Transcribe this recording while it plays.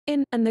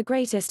and the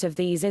greatest of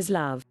these is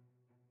love.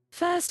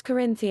 1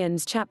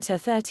 Corinthians chapter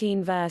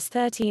 13 verse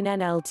 13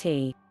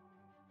 NLT.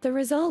 The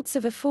results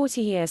of a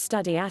 40-year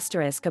study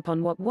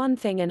upon what one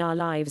thing in our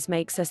lives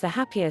makes us the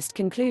happiest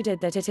concluded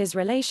that it is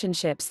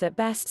relationships that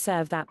best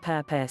serve that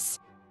purpose.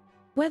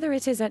 Whether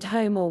it is at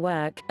home or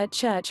work, at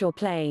church or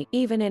play,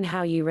 even in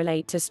how you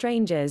relate to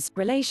strangers,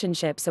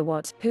 relationships are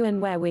what, who and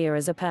where we are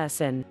as a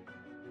person.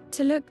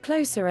 To look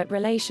closer at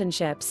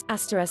relationships,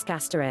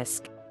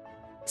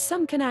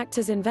 some can act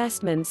as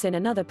investments in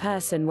another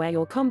person where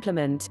your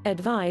compliment,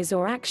 advice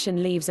or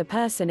action leaves a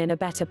person in a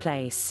better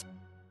place.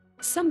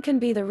 Some can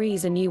be the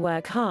reason you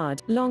work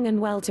hard, long and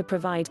well to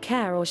provide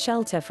care or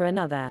shelter for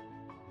another.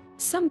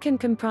 Some can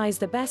comprise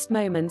the best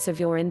moments of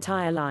your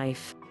entire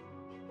life.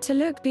 To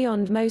look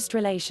beyond most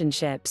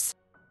relationships.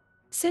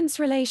 Since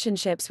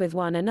relationships with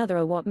one another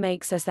are what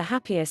makes us the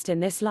happiest in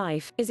this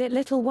life, is it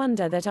little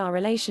wonder that our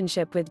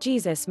relationship with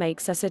Jesus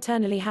makes us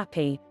eternally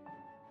happy?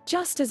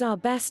 Just as our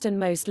best and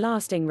most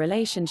lasting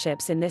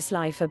relationships in this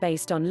life are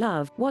based on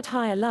love, what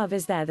higher love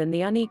is there than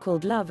the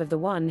unequaled love of the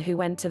one who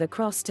went to the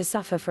cross to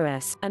suffer for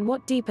us, and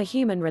what deeper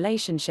human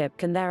relationship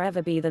can there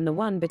ever be than the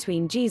one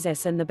between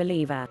Jesus and the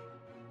believer?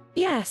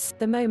 Yes,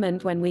 the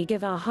moment when we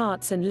give our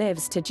hearts and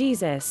lives to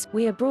Jesus,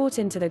 we are brought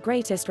into the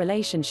greatest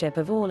relationship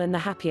of all and the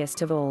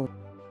happiest of all.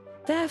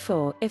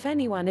 Therefore, if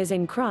anyone is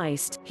in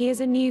Christ, he is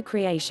a new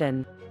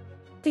creation.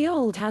 The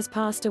old has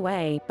passed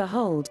away,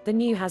 behold, the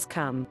new has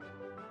come.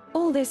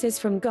 All this is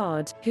from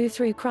God, who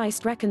through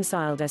Christ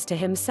reconciled us to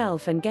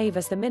himself and gave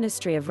us the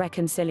ministry of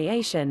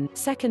reconciliation.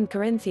 2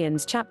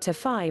 Corinthians chapter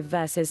 5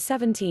 verses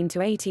 17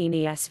 to 18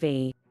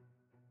 ESV.